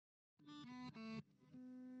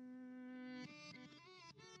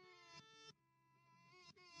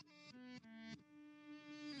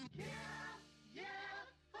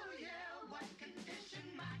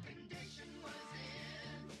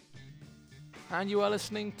And you are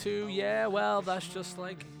listening to, yeah, well, that's just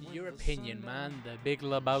like your opinion, man. The Big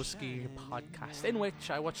Lebowski podcast, in which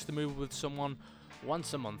I watch the movie with someone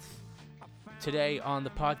once a month. Today on the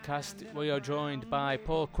podcast, we are joined by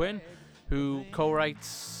Paul Quinn, who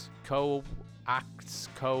co-writes, co-acts,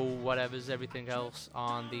 co-whatevers, everything else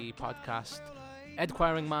on the podcast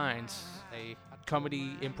Edquiring Minds, a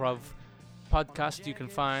comedy improv podcast you can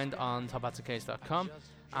find on tophattercase.com.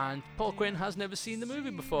 And Paul Quinn has never seen the movie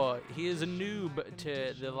before. He is a noob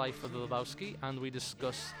to the life of the Lebowski, and we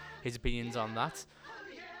discuss his opinions on that.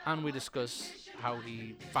 And we discuss how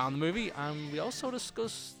he found the movie, and we also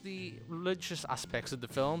discuss the religious aspects of the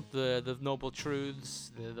film, the noble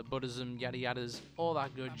truths, the Buddhism, yada yadas, all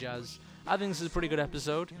that good jazz. I think this is a pretty good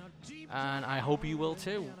episode, and I hope you will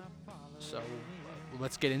too. So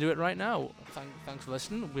let's get into it right now. Thanks for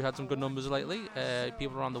listening. We've had some good numbers lately.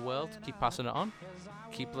 People around the world, keep passing it on.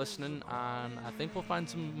 Keep listening, and I think we'll find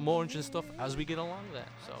some more interesting stuff as we get along there.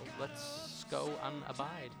 So let's go and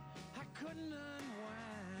abide.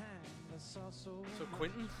 So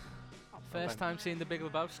Quentin, first time seeing The Big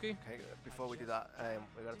Lebowski? Okay, before we do that,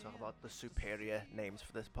 we got to talk about the superior names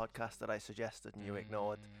for this podcast that I suggested and you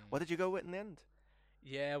ignored. What did you go with in the end?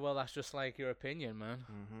 Yeah, well, that's just like your opinion, man.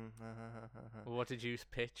 What did you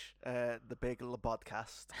pitch? The Big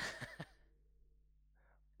Lebodcast.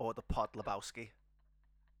 Or the Pod Lebowski.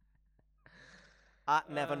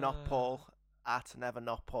 At Never Not Paul. At Never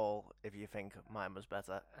Not Paul, if you think mine was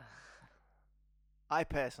better. I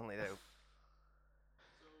personally do.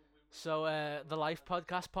 So, the Life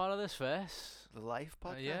podcast part of this first? The Life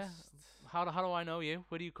podcast? Yeah. How do I know you?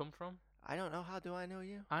 Where do you come from? I don't know. How do I know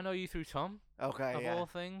you? I know you through Tom. Okay, of yeah. all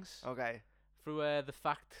things. Okay. Through the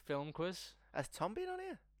Fact Film Quiz. Has Tom been on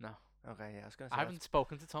here? No. Okay, yeah, I was going to say. I haven't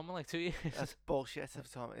spoken to Tom in like 2 years. That's bullshit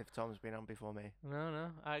if Tom's been on before me. No.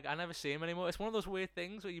 I never see him anymore. It's one of those weird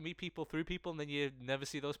things where you meet people through people and then you never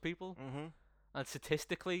see those people. Mm-hmm. And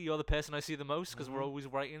statistically, you're the person I see the most because we're always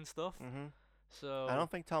writing stuff. Mm-hmm. So I don't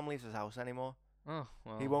think Tom leaves his house anymore. Oh,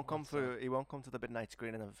 well, he won't come through. He won't come to the midnight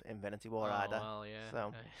screening of Infinity War either. Well, yeah.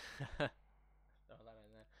 So.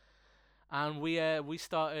 And we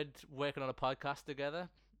started working on a podcast together.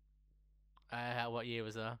 What year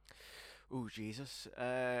was that? Oh, Jesus.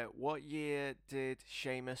 What year did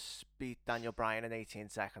Sheamus beat Daniel Bryan in 18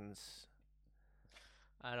 seconds?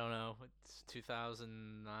 I don't know. It's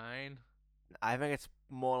 2009. I think it's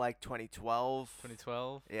more like 2012.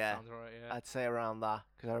 2012? Yeah. Sounds right, yeah. I'd say around that,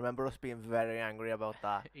 because I remember us being very angry about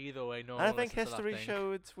that. Either way, no. And I think history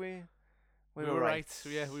showed we were right.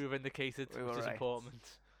 Yeah, we were vindicated, which is important.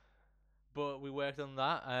 But we worked on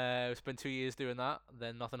that. We spent 2 years doing that.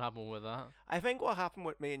 Then nothing happened with that. I think what happened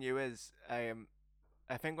with me and you is, I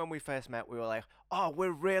think when we first met, we were like, "Oh,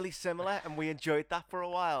 we're really similar," and we enjoyed that for a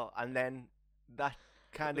while, and then that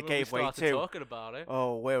kind of gave way to talking about it.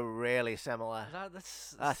 Oh, we're really similar.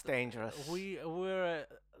 That's dangerous. We're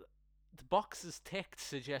the boxes ticked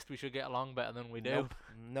suggest we should get along better than we do.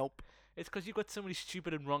 Nope. It's because you've got so many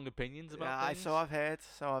stupid and wrong opinions about things. So I've heard.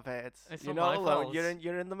 It's you're not not my alone. fault.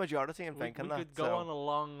 You're in the majority in thinking that. We could go on a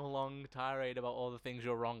long tirade about all the things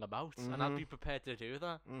you're wrong about, and I'd be prepared to do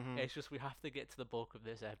that. It's just we have to get to the bulk of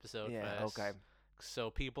this episode first. Okay.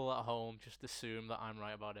 So people at home just assume that I'm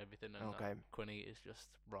right about everything, and okay. Quinny is just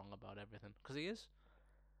wrong about everything, because he is.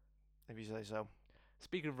 If you say so.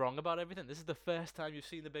 Speaking of wrong about everything, this is the first time you've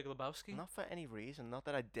seen The Big Lebowski? Not for any reason. Not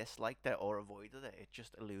that I disliked it or avoided it. It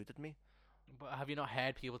just eluded me. But have you not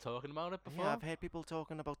heard people talking about it before? Yeah, I've heard people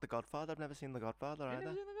talking about The Godfather. I've never seen The Godfather either.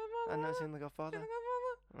 Never seen The Godfather? I've never seen The Godfather.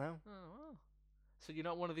 No. Oh, wow. So you're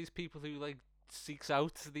not one of these people who like seeks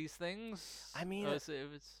out these things? I mean, it's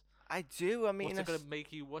I do. I mean, what's it gonna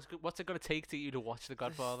make you? What's it gonna take to you to watch The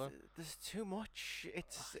Godfather? There's too much.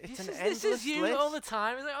 It's an endless list. This is you list. all the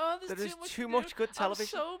time. It's like, there's too much good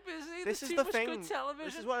television. I'm so busy. This there's is too the much thing. Good television.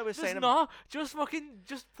 This is what I was saying.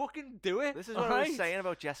 Just fucking do it. This is what I was saying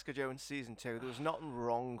about Jessica Jones season 2. There was nothing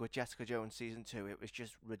wrong with Jessica Jones season 2. It was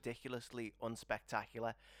just ridiculously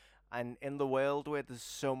unspectacular. And in the world where there's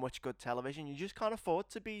so much good television, you just can't afford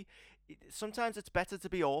to be. Sometimes it's better to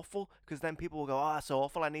be awful, because then people will go, "Oh, it's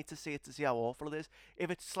awful. I need to see it to see how awful it is." If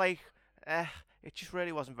it's like, it just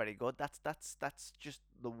really wasn't very good. That's just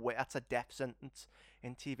the way. That's a death sentence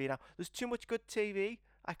in TV now. There's too much good TV.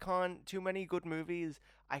 Too many good movies.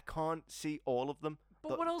 I can't see all of them.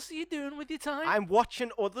 But what else are you doing with your time? I'm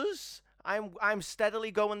watching others. I'm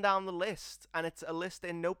steadily going down the list, and it's a list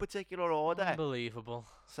in no particular order. Unbelievable.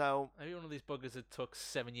 So are you one of these buggers that took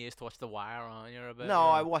 7 years to watch The Wire? Aren't you? No,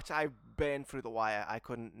 I burned through The Wire. I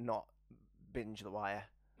couldn't not binge The Wire.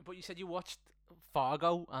 But you said you watched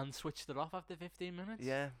Fargo and switched it off after 15 minutes.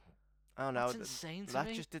 Yeah. I don't know. That's insane to That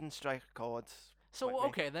me. just didn't strike a chord. So with me.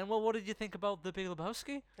 okay then. Well, what did you think about The Big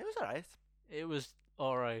Lebowski? It was alright. It was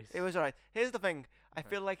all right. It was alright. Here's the thing. I Right.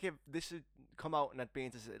 feel like if this had come out and had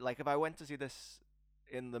been like if I went to see this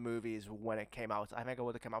in the movies when it came out, I think I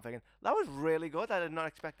would have come out thinking that was really good. I did not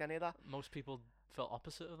expect any of that. Most people felt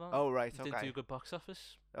opposite of that. Oh right, It did okay. do good box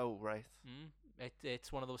office. Oh right.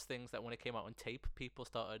 It's one of those things that when it came out on tape, people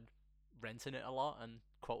started renting it a lot and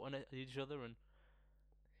quoting it at each other. And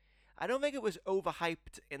I don't think it was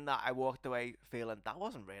overhyped in that I walked away feeling that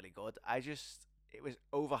wasn't really good. It was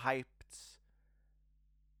overhyped,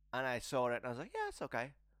 and I saw it and I was like, yeah, it's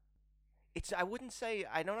okay. I wouldn't say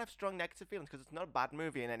I don't have strong negative feelings because it's not a bad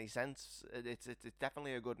movie in any sense. It's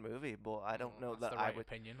definitely a good movie, but I don't know that's that the I right would.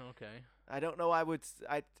 opinion. Okay. I don't know. I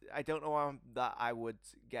don't know that I would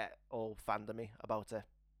get all fandomy about it.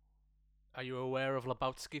 Are you aware of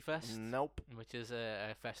Lebowski Fest? Nope. Which is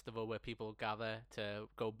a festival where people gather to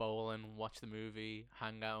go bowling, watch the movie,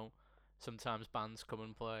 hang out. Sometimes bands come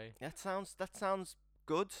and play. That sounds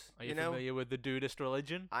good. Are you familiar with the Dudist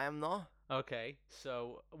religion? I am not. Okay,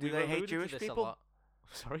 so Do we've they hate alluded to Jewish this people? A lot.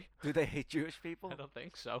 Sorry, Do they hate Jewish people? I don't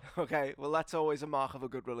think so. Okay, well that's always a mark of a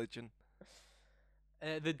good religion.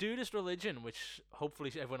 The Dudist religion, which hopefully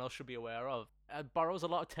everyone else should be aware of, borrows a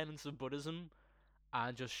lot of tenets of Buddhism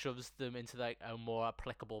and just shoves them into like a more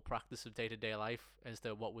applicable practice of day-to-day life as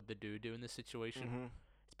to what would the dude do in this situation. Mhm.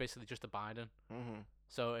 It's basically just abiding. Mhm.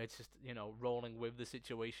 So it's just, rolling with the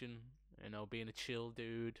situation, being a chill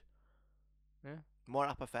dude. Yeah. More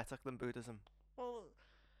apathetic than Buddhism. Well,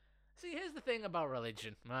 see, here's the thing about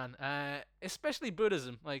religion, man. Especially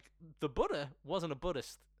Buddhism. Like, the Buddha wasn't a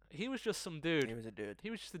Buddhist. He was just some dude. He was a dude. He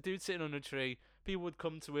was just a dude sitting under a tree. People would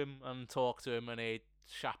come to him and talk to him, and he'd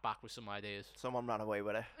chat back with some ideas. Someone ran away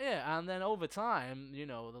with it. Yeah, and then over time, a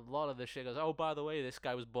lot of the shit goes, oh, by the way, this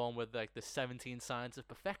guy was born with, like, the 17 signs of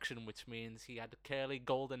perfection, which means he had curly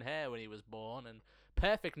golden hair when he was born, and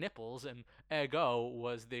perfect nipples, and ergo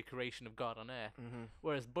was the creation of God on earth. Mhm.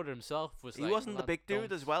 Whereas Buddha himself was He like... wasn't the "Lad, big dude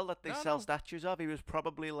don't-" as well that they No, sell no. statues of. He was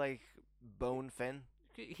probably like bone thin.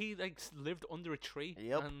 He like lived under a tree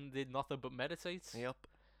Yep. and did nothing but meditate. Yep.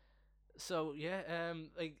 So yeah,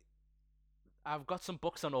 like I've got some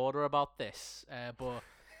books on order about this, but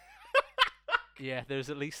yeah, there's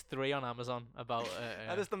at least 3 on Amazon about.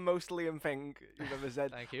 That is the most Liam thing you've ever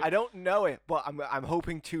said. Thank you. I don't know it, but I'm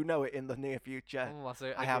hoping to know it in the near future. Oh, that's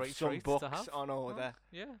a I have great some treat books to have. on order.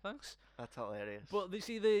 Yeah, thanks. That's hilarious. But you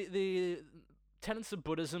see, the tenets of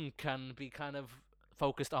Buddhism can be kind of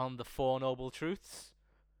focused on the 4 noble truths,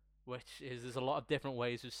 which is there's a lot of different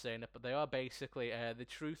ways of saying it, but they are basically the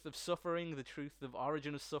truth of suffering, the truth of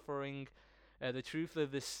origin of suffering, the truth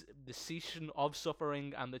of the cessation of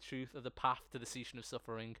suffering, and the truth of the path to the cessation of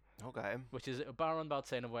suffering, Okay. which is about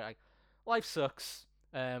saying like life sucks.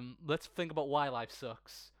 Let's think about why life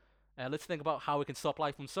sucks. Let's think about how we can stop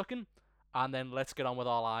life from sucking, and then let's get on with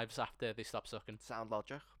our lives after they stop sucking. Sound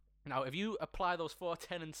logic. Now, if you apply those 4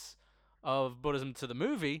 tenets of Buddhism to the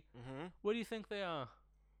movie, Mhm. what do you think they are?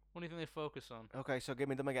 What do you think they focus on? Okay, so give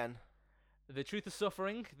me them again. The truth of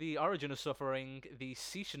suffering, the origin of suffering, the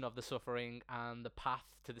cessation of the suffering, and the path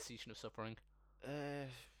to the cessation of suffering.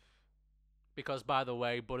 Because, by the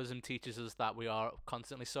way, Buddhism teaches us that we are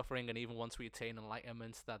constantly suffering, and even once we attain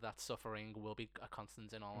enlightenment, that suffering will be a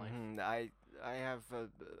constant in our life. I have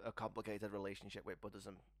a complicated relationship with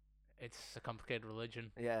Buddhism. It's a complicated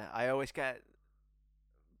religion. Yeah, I always get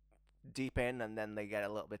deep in, and then they get a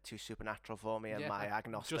little bit too supernatural for me, and Yeah, my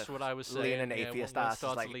agnostic, Just what I was saying. leaning yeah, atheist when it ass is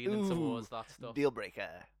starts like, leaning ooh, towards that stuff. deal breaker.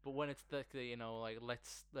 But when it's like like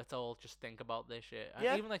let's all just think about this shit. And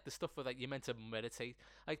Yeah. even like the stuff where like you're meant to meditate.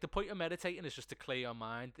 Like the point of meditating is just to clear your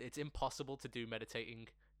mind. It's impossible to do meditating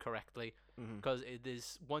correctly Mhm. because it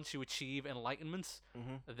is once you achieve enlightenment,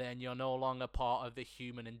 Mhm. then you're no longer part of the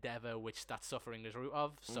human endeavor which that suffering is root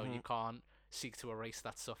of. So you can't seek to erase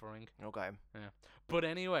that suffering. Okay. But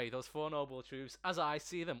anyway, those 4 noble truths, as I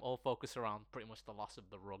see them, all focus around pretty much the loss of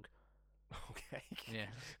the rug. Okay. Yeah.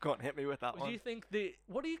 Go on, hit me with that Do one. you think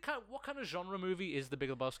what kind of genre movie is The Big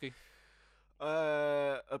Lebowski?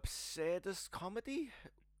 Absurdist comedy?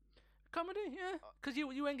 Comedy, yeah. Because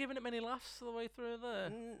you ain't giving it many laughs the way through there.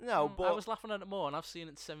 No, I but was laughing at it more, and I've seen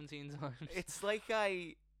it 17 times. it's like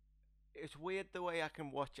it's weird the way I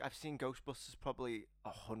can watch. I've seen Ghostbusters probably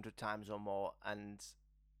 100 times or more, and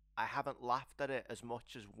I haven't laughed at it as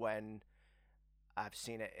much as when I've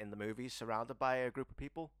seen it in the movies, surrounded by a group of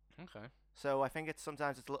people. Okay. So I think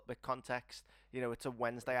sometimes it's a little bit context. It's a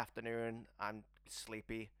Wednesday afternoon. I'm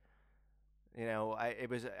sleepy.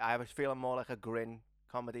 I was feeling more like a grin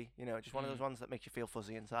comedy. Just one of those ones that makes you feel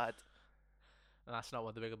fuzzy inside. And that's not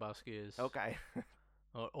what The Big Lebowski is. Okay.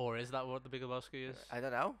 Or is that what the Big Lebowski is? I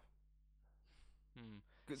don't know.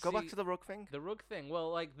 Hmm. Go back See, to the rug thing. The rug thing.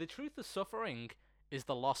 Well, like the truth of suffering is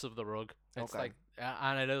the loss of the rug. It's Okay. like,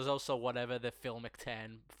 and it is also whatever the filmic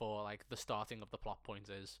term for like the starting of the plot point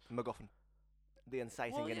is. MacGuffin. The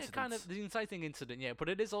inciting Well, yeah, incident. kind of the inciting incident, yeah. But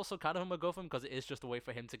it is also kind of a MacGuffin because it is just a way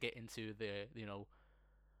for him to get into the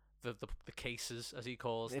the cases as he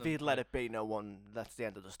calls If them. he'd let it be, no one. That's the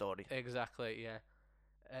end of the story. Exactly, yeah.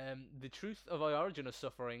 The truth of the origin of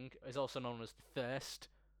suffering is also known as thirst,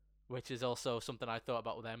 which is also something I thought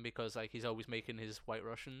about with them because like he's always making his White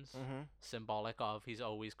Russians Mhm. symbolic of he's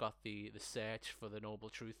always got the search for the noble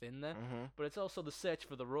truth in there, Mhm. but it's also the search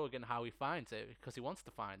for the rug and how he finds it because he wants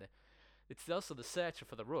to find it. It's also the search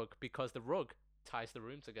for the rug because the rug ties the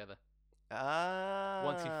room together. Ah.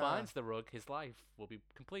 Once he finds the rug, his life will be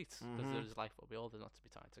complete because Mhm. his life will be old enough to be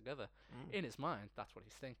tied together. Mm. In his mind, that's what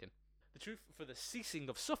he's thinking. The truth for the ceasing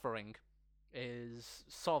of suffering is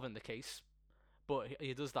solving the case, but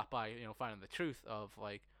he does that by finding the truth of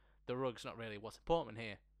like the rug's not really what's important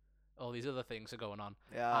here. All these other things are going on.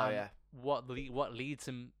 Yeah. And Yeah. what leads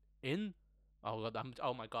him in? Oh god!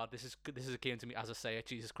 Oh my god! This is came to me as I say it.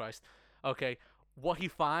 Jesus Christ! Okay, what he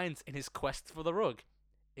finds in his quest for the rug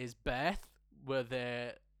is Beth, where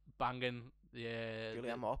they're banging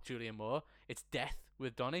Julianne Moore. It's death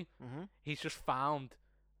with Donnie. Mhm. He's just found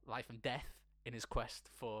life and death in his quest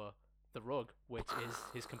for the rug, which is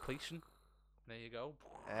his completion. There you go.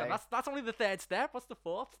 Hey. And that's only the third step. What's the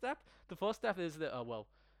fourth step? The fourth step is that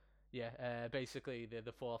basically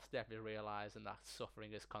the fourth step is realizing that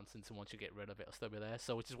suffering is constant, and once you get rid of it, it'll still be there.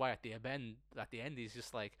 So which is why at the end he's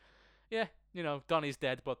just like, yeah, Donnie's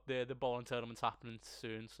dead, but the bowling tournament's happening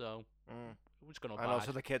soon, so Mm. we're just gonna And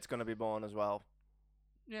also the kid's gonna be born as well.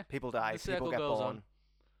 Yeah. People die. The circle People get goes born. on.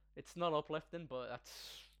 It's not uplifting, but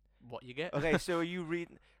that's what you get. Okay, so are you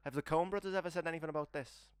reading? Have the Coen brothers ever said anything about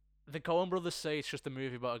this? The Coen brothers say it's just a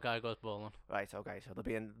movie about a guy who goes bowling. Right. Okay. So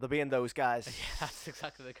they'll be in those guys. Yeah, that's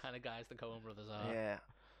exactly the kind of guys the Coen brothers are. Yeah.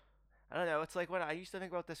 I don't know. It's like when I used to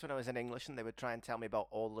think about this when I was in English, and they would try and tell me about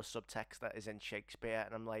all the subtext that is in Shakespeare,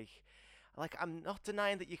 and I'm like I'm not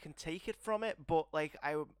denying that you can take it from it, but like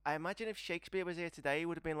I imagine if Shakespeare was here today, he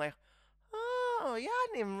would have been like, oh yeah, I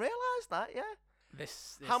didn't even realize that. Yeah.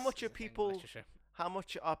 This How much is are the thing with people- literature. How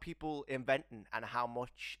much are people inventing, and how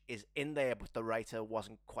much is in there, but the writer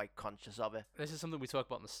wasn't quite conscious of it? This is something we talk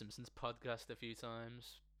about in the Simpsons podcast a few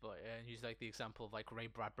times, but use like the example of like Ray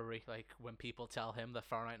Bradbury, like when people tell him that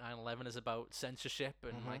Fahrenheit 9/11 is about censorship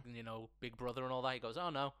and Mhm. like Big Brother and all that, he goes, "Oh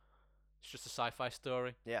no, it's just a sci-fi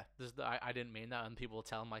story." Yeah. I didn't mean that, and people will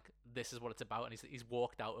tell him like this is what it's about, and he's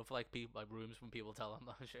walked out of like people like rooms when people tell him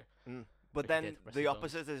that shit. But Which he then did, rest the his bones.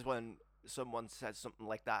 opposite is when someone says something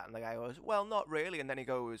like that, and the guy goes, "Well, not really," and then he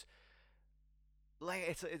goes,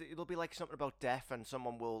 like it'll be like something about death, and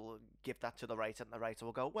someone will give that to the writer, and the writer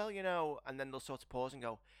will go, "Well, and then they'll sort of pause and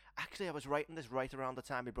go, "Actually, I was writing this right around the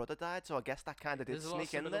time my brother died, so I guess that kind of did There's a lot of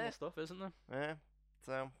sneak in subliminal there." stuff, isn't there? Yeah.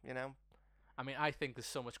 So I mean, I think there's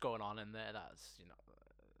so much going on in there that's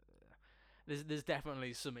there's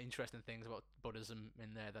definitely some interesting things about Buddhism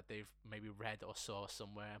in there that they've maybe read or saw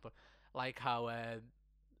somewhere. But like how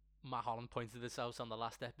Matt Holland pointed this out on the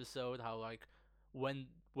last episode, how like when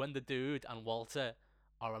the dude and Walter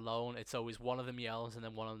are alone, it's always one of them yells and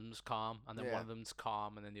then one of them's calm, and then Yeah. one of them's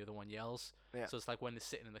calm and then the other one yells. Yeah. So it's like when they're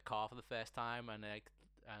sitting in the car for the first time and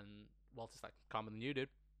Walter's like, calmer than you, dude.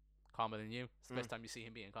 Calmer than you. It's the first time you see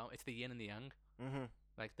him being calm. It's the yin and the yang. mm-hmm.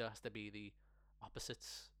 Like there has to be the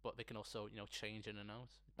opposites, but they can also change in and out.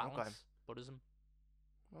 Balance. Buddhism.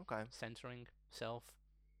 Okay. Centering. Self.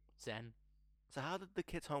 Zen. So how did the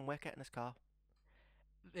kid's homework get in his car?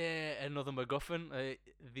 Another MacGuffin.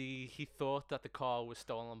 He thought that the car was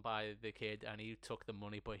stolen by the kid, and he took the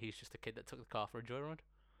money, but he's just a kid that took the car for a joyride.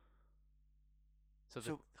 So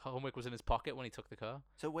the homework was in his pocket when he took the car.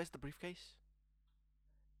 So where's the briefcase?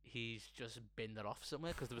 He's just binned it off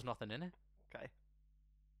somewhere because there was nothing in it. Okay.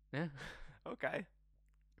 Yeah. Okay.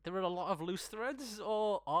 There are a lot of loose threads,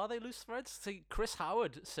 or are they loose threads? See, Chris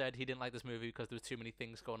Howard said he didn't like this movie because there was too many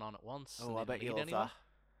things going on at once. Oh, and I it bet didn't you lead love anywhere.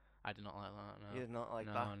 that. I did not like that. No. You did not like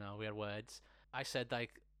no, that. No, we had words. I said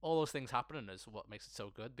like all those things happening is what makes it so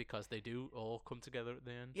good because they do all come together at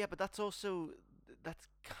the end. Yeah, but that's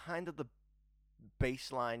kind of the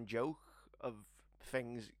baseline joke of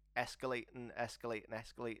things escalating.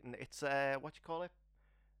 It's what you call it?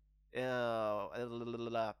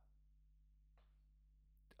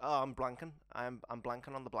 Oh, I'm blanking. I'm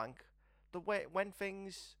blanking on the blank. The way when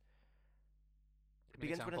things Give me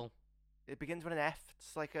an example. it begins with an F.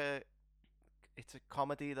 It's a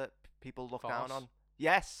comedy that people look down Farce? on.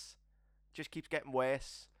 Yes, just keeps getting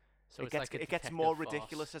worse. So it it's like a gets more detective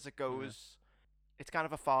ridiculous farce. as it goes. It's kind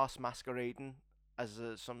of a farce masquerading as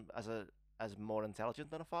as more intelligent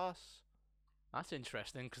than a farce. That's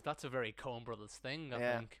interesting because that's a very Coen Brothers thing, I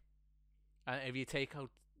Yeah. think. And if you take out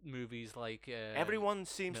movies like Everyone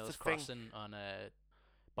seems to Miller's think Crossing on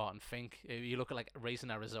Barton Fink, you look at like Raising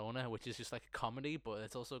Arizona, which is just like a comedy, but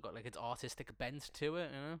it's also got like its artistic bent to it,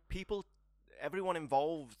 you know? everyone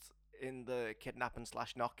involved in the kidnapping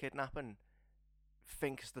slash not kidnapping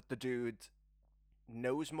thinks that the dude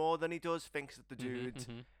knows more than he does, thinks that the dude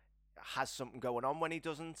has something going on when he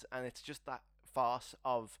doesn't, and it's just that farce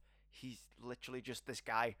of he's literally just this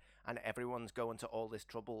guy, and everyone's going to all this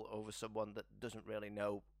trouble over someone that doesn't really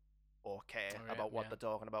know or care about what they're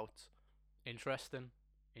talking about. Interesting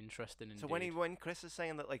indeed. So when Chris is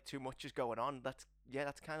saying that like too much is going on, that's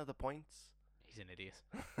kind of the point. He's an idiot.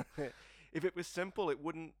 If it was simple, it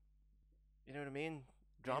wouldn't. You know what I mean?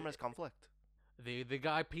 Drama is conflict. The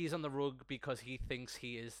guy pees on the rug because he thinks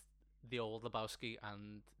he is the old Lebowski,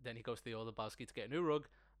 and then he goes to the old Lebowski to get a new rug,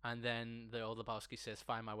 and then the old Lebowski says,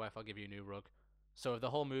 "Fine, my wife, I'll give you a new rug." So if the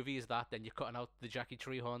whole movie is that, then you're cutting out the Jackie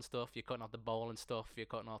Treehorn stuff, you're cutting out the bowling stuff, you're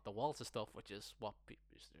cutting out the Walter stuff, which is what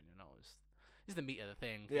people, is the meat of the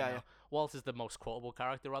thing. Yeah. Walt is the most quotable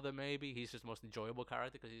character, rather, maybe. He's just the most enjoyable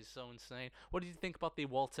character because he's so insane. What did you think about the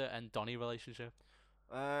Walter and Donnie relationship?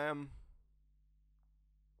 I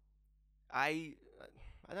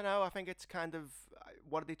don't know. I think it's kind of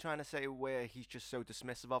what are they trying to say? Where he's just so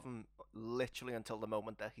dismissive of him, literally until the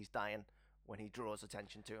moment that he's dying, when he draws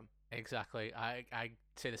attention to him. Exactly. I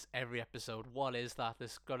say this every episode. What is that?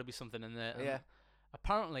 There's got to be something in there. Yeah. And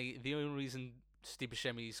apparently, the only reason Steve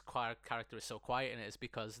Buscemi's character is so quiet in it is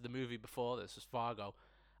because the movie before this was Fargo,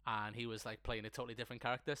 and he was like playing a totally different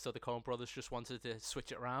character. So the Coen Brothers just wanted to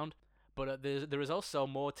switch it around. But there is also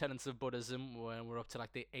more tenets of Buddhism when we're up to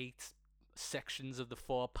like the 8 sections of the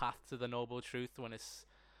 4 paths to the Noble Truth, when it's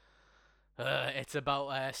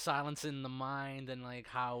about silencing the mind and like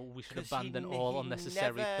how we should abandon all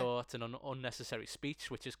unnecessary thought and unnecessary speech,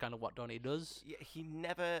 which is kind of what Donnie does. Yeah, he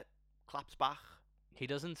never claps back. He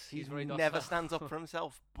doesn't. He's very never stands up for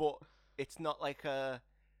himself, but it's not like a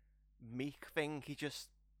meek thing. He just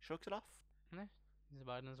shrugs it off. Yeah, he's a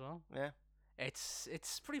Biden as well. Yeah. It's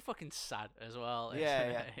pretty fucking sad as well.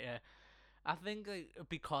 Yeah. I think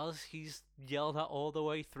because he's yelled at all the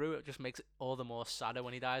way through, it just makes it all the more sadder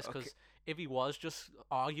when he dies. Because if he was just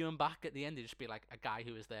arguing back at the end, it'd just be like a guy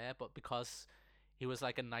who was there. But because he was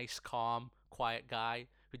like a nice, calm, quiet guy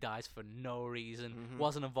who dies for no reason,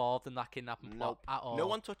 wasn't involved in that kidnapping plot at all. No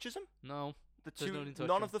one touches him. No.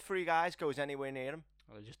 None of the 3 guys goes anywhere near him.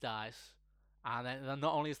 Well, he just dies. And then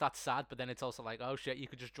not only is that sad, but then it's also like, oh shit, you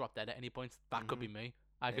could just drop dead at any point. That could be me.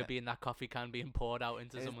 I could be in that coffee can being poured out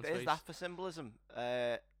into someone's face. Is that for symbolism?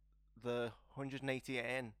 The 180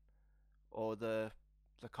 yen or the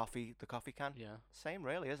coffee can? Yeah. Same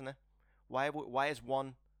really, isn't it? Why is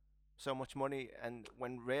one so much money, and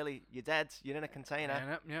when really you're dead, you're in a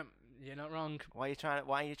container? Yep, you're not wrong. Why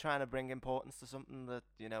are you trying to bring importance to something that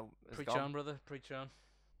is preach gone? On, brother, preach on.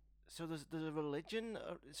 So there's a religion.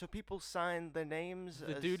 So people sign their names.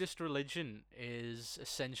 The Dudist religion is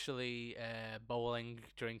essentially bowling,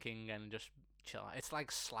 drinking, and just chill. It's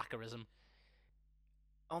like slackerism.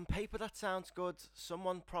 On paper, that sounds good.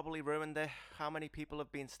 Someone probably ruined it. How many people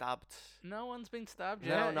have been stabbed? No one's been stabbed.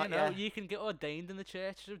 No, yet. not yet. You can get ordained in the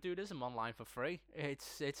Church of Dudism online for free. It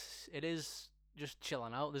is just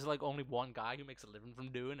chilling out. There's like only one guy who makes a living from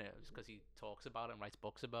doing it, because he talks about it and writes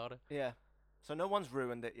books about it. Yeah. So no one's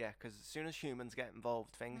ruined it yet, because as soon as humans get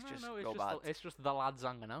involved, things go bad. It's just the lads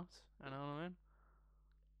hanging out. You know what I mean?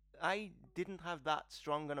 I didn't have that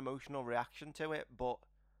strong an emotional reaction to it, but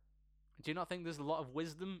do you not think there's a lot of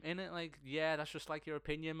wisdom in it? Like, yeah, that's just like your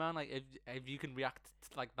opinion, man. Like, if you can react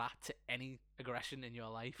like that to any aggression in your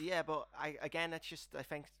life. Yeah, but I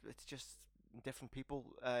think it's just different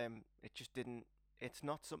people. It just didn't. It's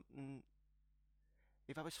not something.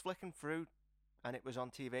 If I was flicking through and it was on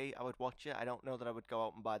TV, I would watch it. I don't know that I would go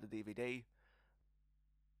out and buy the DVD.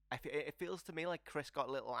 It feels to me like Chris got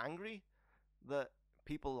a little angry that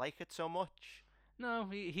people like it so much. No,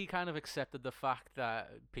 he kind of accepted the fact that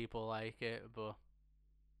people like it, but...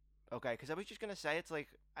 Okay, because I was just going to say, it's like,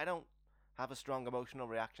 I don't have a strong emotional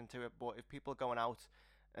reaction to it, but if people are going out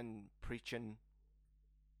and preaching,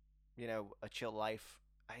 a chill life,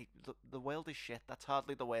 the world is shit. That's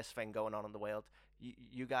hardly the worst thing going on in the world.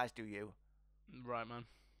 You guys do you. Right, man.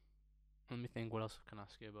 Let me think, what else I can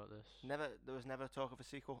ask you about this? There was never talk of a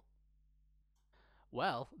sequel.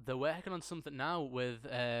 Well, they're working on something now with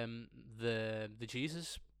the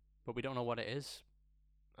Jesus, but we don't know what it is.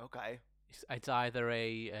 Okay. It's either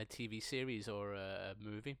a TV series or a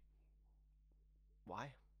movie.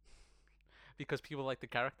 Why? Because people like the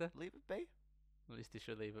character. Leave it be. At least they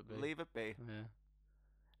should leave it be. Leave it be. Yeah.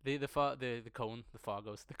 The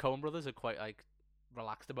Coen brothers are quite like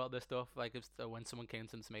relaxed about this stuff. Like if when someone came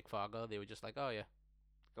to them to make Fargo, they were just like, oh yeah,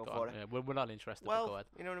 Go go for on. it. Yeah, we're not interested. But go Well, ahead.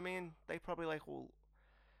 you know what I mean? They probably like, well,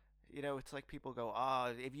 you know, it's like people go,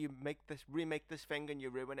 if you remake this thing and you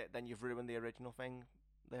ruin it, then you've ruined the original thing.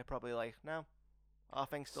 They're probably like, no, our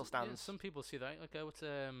thing still stands. Yeah, some people see that. Like,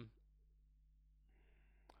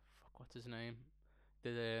 what's his name?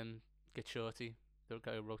 Did Get Shorty, the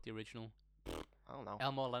guy who wrote the original. I don't know.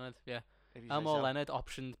 Elmore Leonard, yeah. If you say Elmore so. Leonard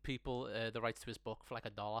optioned people the rights to his book for like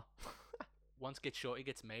 $1. Once Get Shorty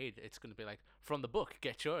gets made, it's going to be like, from the book,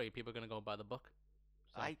 Get Shorty, people are going to go and buy the book.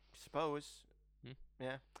 So. I suppose.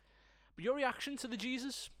 Yeah. But your reaction to the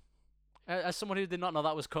Jesus? As someone who did not know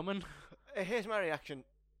that was coming. Here's my reaction.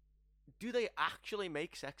 Do they actually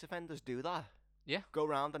make sex offenders do that? Yeah. Go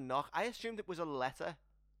round and knock? I assumed it was a letter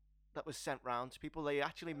that was sent round to people. They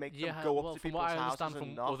actually make them go up to from people's what I houses understand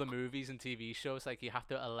and from knock. other movies and TV shows, like you have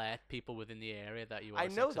to alert people within the area that you are I a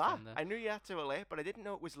know sex that. offender. I knew you had to alert, but I didn't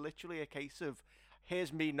know it was literally a case of,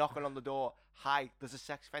 here's me knocking on the door. Hi, there's a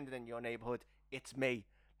sex offender in your neighborhood. It's me.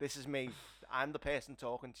 This is me. I'm the person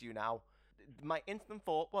talking to you now. My instant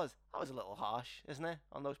thought was, that was a little harsh, isn't it,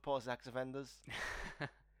 on those poor sex offenders?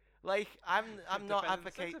 Like, I'm not Defending sex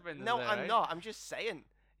advocating. offenders No, there, I'm right? not. I'm just saying.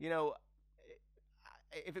 You know,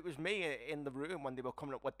 if it was me in the room when they were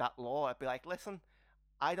coming up with that law, I'd be like, listen,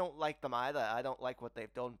 I don't like them either. I don't like what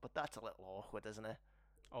they've done, but that's a little awkward, isn't it?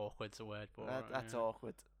 Awkward's a word for it. That's yeah.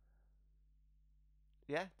 awkward.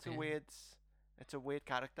 Yeah, it's a weird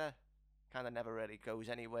character. Kind of never really goes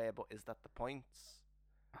anywhere, but is that the point?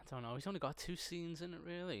 I don't know. He's only got 2 scenes in it,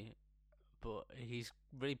 really, but he's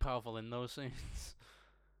really powerful in those scenes.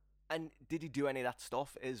 And did he do any of that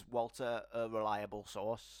stuff? Is Walter a reliable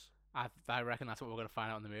source? I reckon that's what we're going to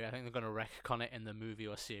find out in the movie. I think they're going to retcon it in the movie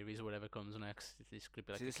or series or whatever comes next. This could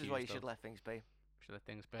be like See, this is why you should let things be. Should let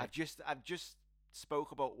things be. I've just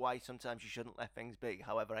spoke about why sometimes you shouldn't let things be.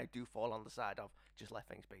 However, I do fall on the side of just let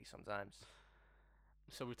things be sometimes.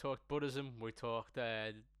 So we talked Buddhism, we talked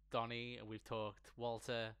Donnie, we've talked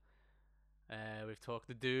Walter, we've talked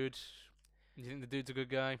the dude. Do you think the dude's a good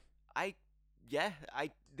guy? Did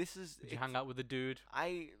you hang out with the dude?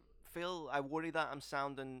 I worry that I'm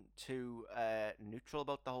sounding too neutral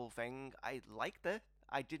about the whole thing. I liked it.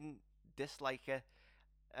 I didn't dislike it.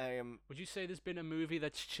 Would you say there's been a movie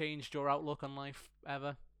that's changed your outlook on life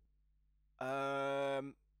ever? I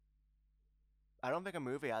don't think a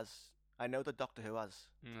movie has. I know that Doctor Who has.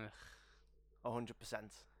 100%.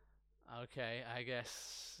 Okay, I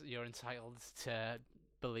guess you're entitled to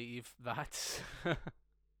believe that.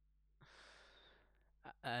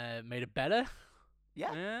 Made it better?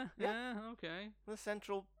 Yeah. Yeah, okay. The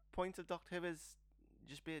central point of Doctor Who is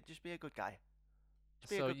just be a good guy.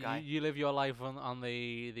 Just be So a good guy. you live your life on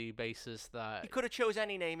the basis that He could have chose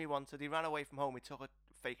any name he wanted. He ran away from home. He took a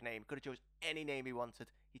fake name. He could have chose any name he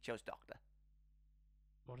wanted. He chose Doctor.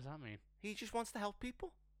 What does that mean? He just wants to help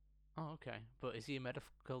people. Oh, okay. But is he a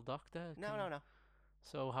medical doctor? No.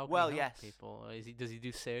 So how can Well, he help yes. people? Does he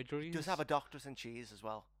do surgeries? He does have a doctor's and cheese as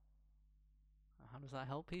well. How does that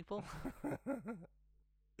help people?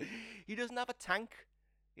 He doesn't have a tank.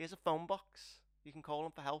 He has a phone box. You can call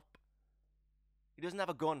him for help. He doesn't have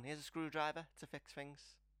a gun. He has a screwdriver to fix things.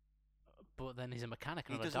 But then he's a mechanic,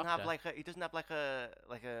 He not a doesn't doctor. have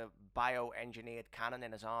like a bio-engineered cannon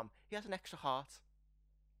in his arm. He has an extra heart.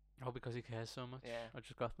 Oh, because he cares so much. Yeah. I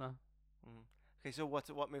just got that. Okay, so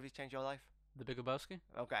what movies changed your life? The Big Lebowski.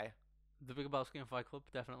 Okay. The Big Lebowski and Fight Club,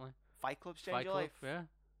 definitely. Fight Club's changed Fight your Club, life? yeah.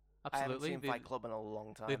 I haven't Absolutely. seen Fight Club in a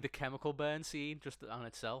long time. The chemical burn scene just on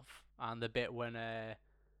itself, and the bit when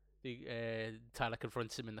Tyler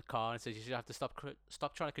confronts him in the car and says you should have to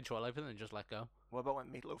stop trying to control everything and just let go. What about when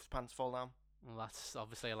Meatloaf's pants fall down? Well, that's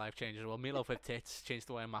obviously a life changer. Well, Meatloaf with tits changed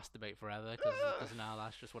the way I masturbate forever because now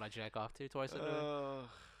that's just what I jerk off to twice a day.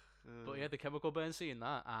 But yeah, the chemical burn scene,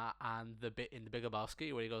 that and the bit in the Big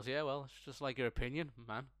Lebowski where he goes, yeah, well, it's just like your opinion,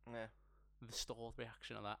 man. Yeah. The stalled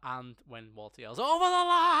reaction of that, and when Walter yells over the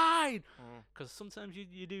line, because sometimes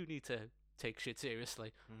you do need to take shit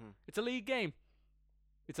seriously. It's a league game.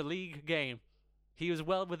 It's a league game. He was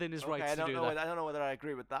well within his rights to do that. I don't know whether I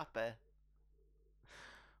agree with that bit.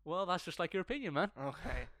 Well, that's just like your opinion, man.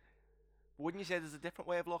 Okay. Wouldn't you say there's a different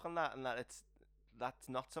way of looking at that, and that's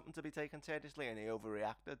not something to be taken seriously, and he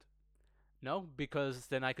overreacted? No, because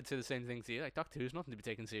then I could say the same thing to you. Like, Doctor Who's nothing to be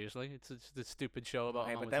taken seriously. It's just a stupid show about.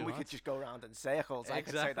 Okay, but then we could just go around in circles. I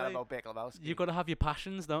could say that Exactly. about Big Lebowski. You've got to have your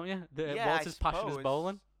passions, don't you? Yeah, Walter's I passion is suppose.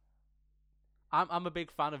 bowling. I'm a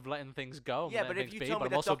big fan of letting things go. Yeah, and but letting if you things be, told but me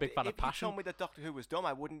I'm that also a big fan of if you passion. told me that Doctor Who was dumb,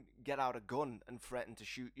 I wouldn't get out a gun and threaten to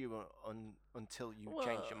shoot you until you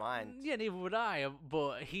change your mind. Yeah, neither would I.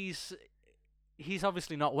 But he's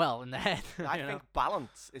obviously not well in the head. I you know? think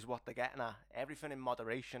balance is what they're getting at. Everything in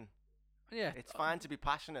moderation. Yeah, It's fine to be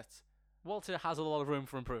passionate. Walter has a lot of room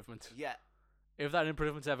for improvement. Yeah. If that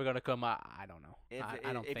improvement's ever going to come, I don't know. If-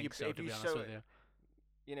 I don't if think you- so, if to be you honest show- with you.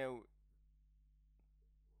 You know,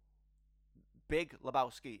 Big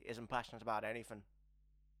Lebowski isn't passionate about anything.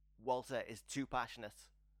 Walter is too passionate.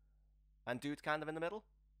 And dude's kind of in the middle.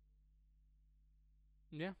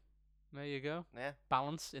 Yeah, there you go. Yeah.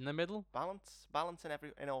 Balance in the middle. Balance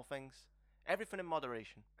in all things. Everything in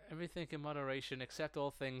moderation. Everything in moderation, except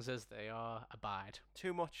all things as they are. Abide.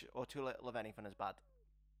 Too much or too little of anything is bad.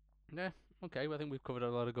 Yeah. Okay. Well, I think we've covered a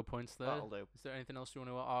lot of good points there. That'll do. Is there anything else you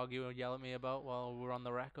want to argue or yell at me about while we're on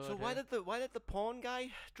the record? So why did the porn guy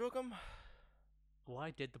drug him?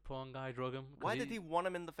 Why did the porn guy drug him? Why did he want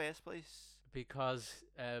him in the first place? Because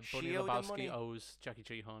Bunny She owed him Lebowski money? owes Jackie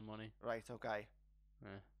Treehorn money. Right, okay. Yeah.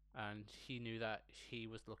 And he knew that he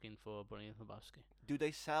was looking for Bunny Lebowski. Do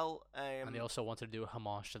they sell And they also wanted to do a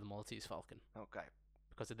homage to the Maltese Falcon. Okay.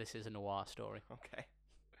 Because this is a noir story. Okay.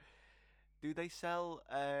 Do they sell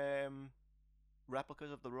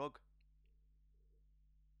replicas of the rug?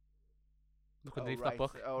 Look underneath that right.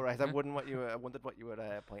 book. Oh right, Yeah. I wondered what you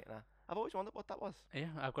were pointing at. I've always wondered what that was. Yeah,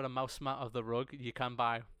 I've got a mouse mat of the rug. You can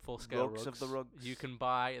buy full scale Rugs of the rugs. You can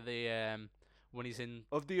buy the when he's in.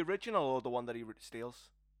 Of the original or the one that he steals?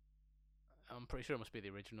 I'm pretty sure it must be the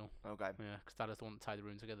original. Okay. Yeah, because that is the one that tied the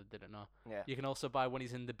room together. Did it not? Yeah. You can also buy when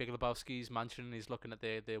he's in the Big Lebowski's mansion and he's looking at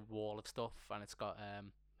the wall of stuff and it's got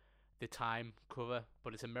the time cover,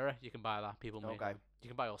 but it's a mirror. You can buy that. People make Okay. them. You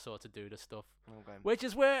can buy all sorts of Duda stuff. Okay. Which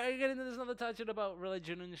is where again there's another tangent about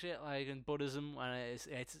religion and shit, like and Buddhism, and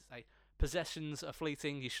it's like possessions are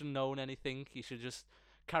fleeting. You shouldn't own anything. You should just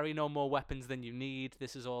carry no more weapons than you need.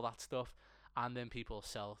 This is all that stuff, and then people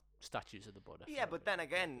sell statues of the Buddha. Yeah, for but it, then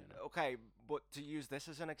again, you know. okay. But to use this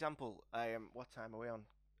as an example, what time are we on?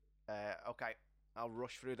 Okay, I'll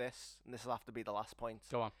rush through this, and this will have to be the last point.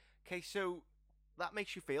 Go on. Okay, so that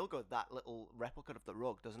makes you feel good. That little replica of the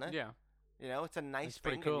rug, doesn't it? Yeah. You know, it's a nice It's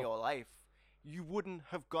pretty thing cool. in your life. You wouldn't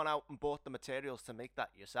have gone out and bought the materials to make that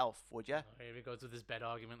yourself, would you? Oh, here we go to this bed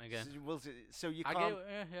argument again. So you I can't get,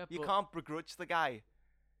 yeah, you but can't begrudge the guy.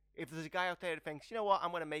 If there's a guy out there that thinks, you know what, I'm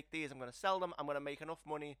going to make these, I'm going to sell them, I'm going to make enough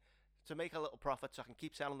money to make a little profit so I can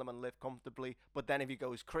keep selling them and live comfortably. But then if he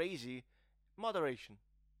goes crazy, moderation.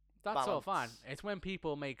 That's all fine. balance. It's when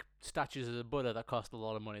people make statues of the Buddha that cost a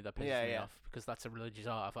lot of money that pisses Yeah, me yeah. off because that's a religious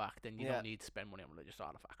artifact and you Yeah. don't need to spend money on religious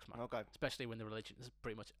artifacts, man. Okay. Especially when the religion is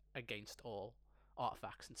pretty much against all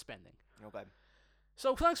artifacts and spending. Okay.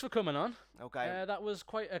 So thanks for coming on. Okay. That was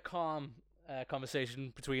quite a calm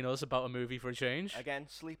conversation between us about a movie for a change. Again,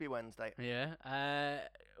 Sleepy Wednesday. Yeah.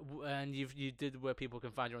 And you did where people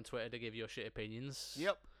can find you on Twitter to give your shit opinions.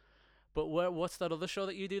 Yep. But what's that other show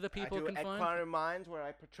that you do that people I do can find? Inquiring Minds, where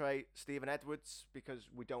I portray Stephen Edwards because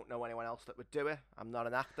we don't know anyone else that would do it. I'm not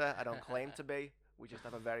an actor. I don't claim to be. We just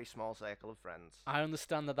have a very small circle of friends. I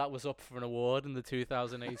understand that was up for an award in the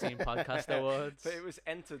 2018 Podcast Awards. But it was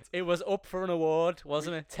entered. It was up for an award,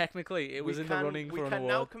 wasn't it? Technically, it was in the running for an We can award.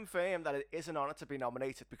 now confirm that it is an honour to be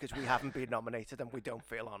nominated because we haven't been nominated and we don't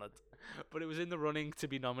feel honoured. But it was in the running to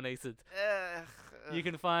be nominated. You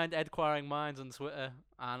can find Edquiring Minds on Twitter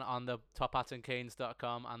and on the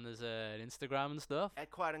tophatsandcanes.com, and there's an Instagram and stuff.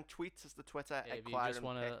 Edquiring Tweets is the Twitter. If you just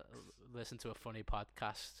want to listen to a funny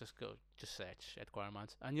podcast, just search Edquiring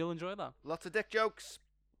Minds, and you'll enjoy that. Lots of dick jokes.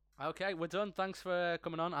 Okay, we're done. Thanks for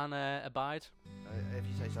coming on, and abide. If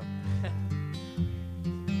you say so.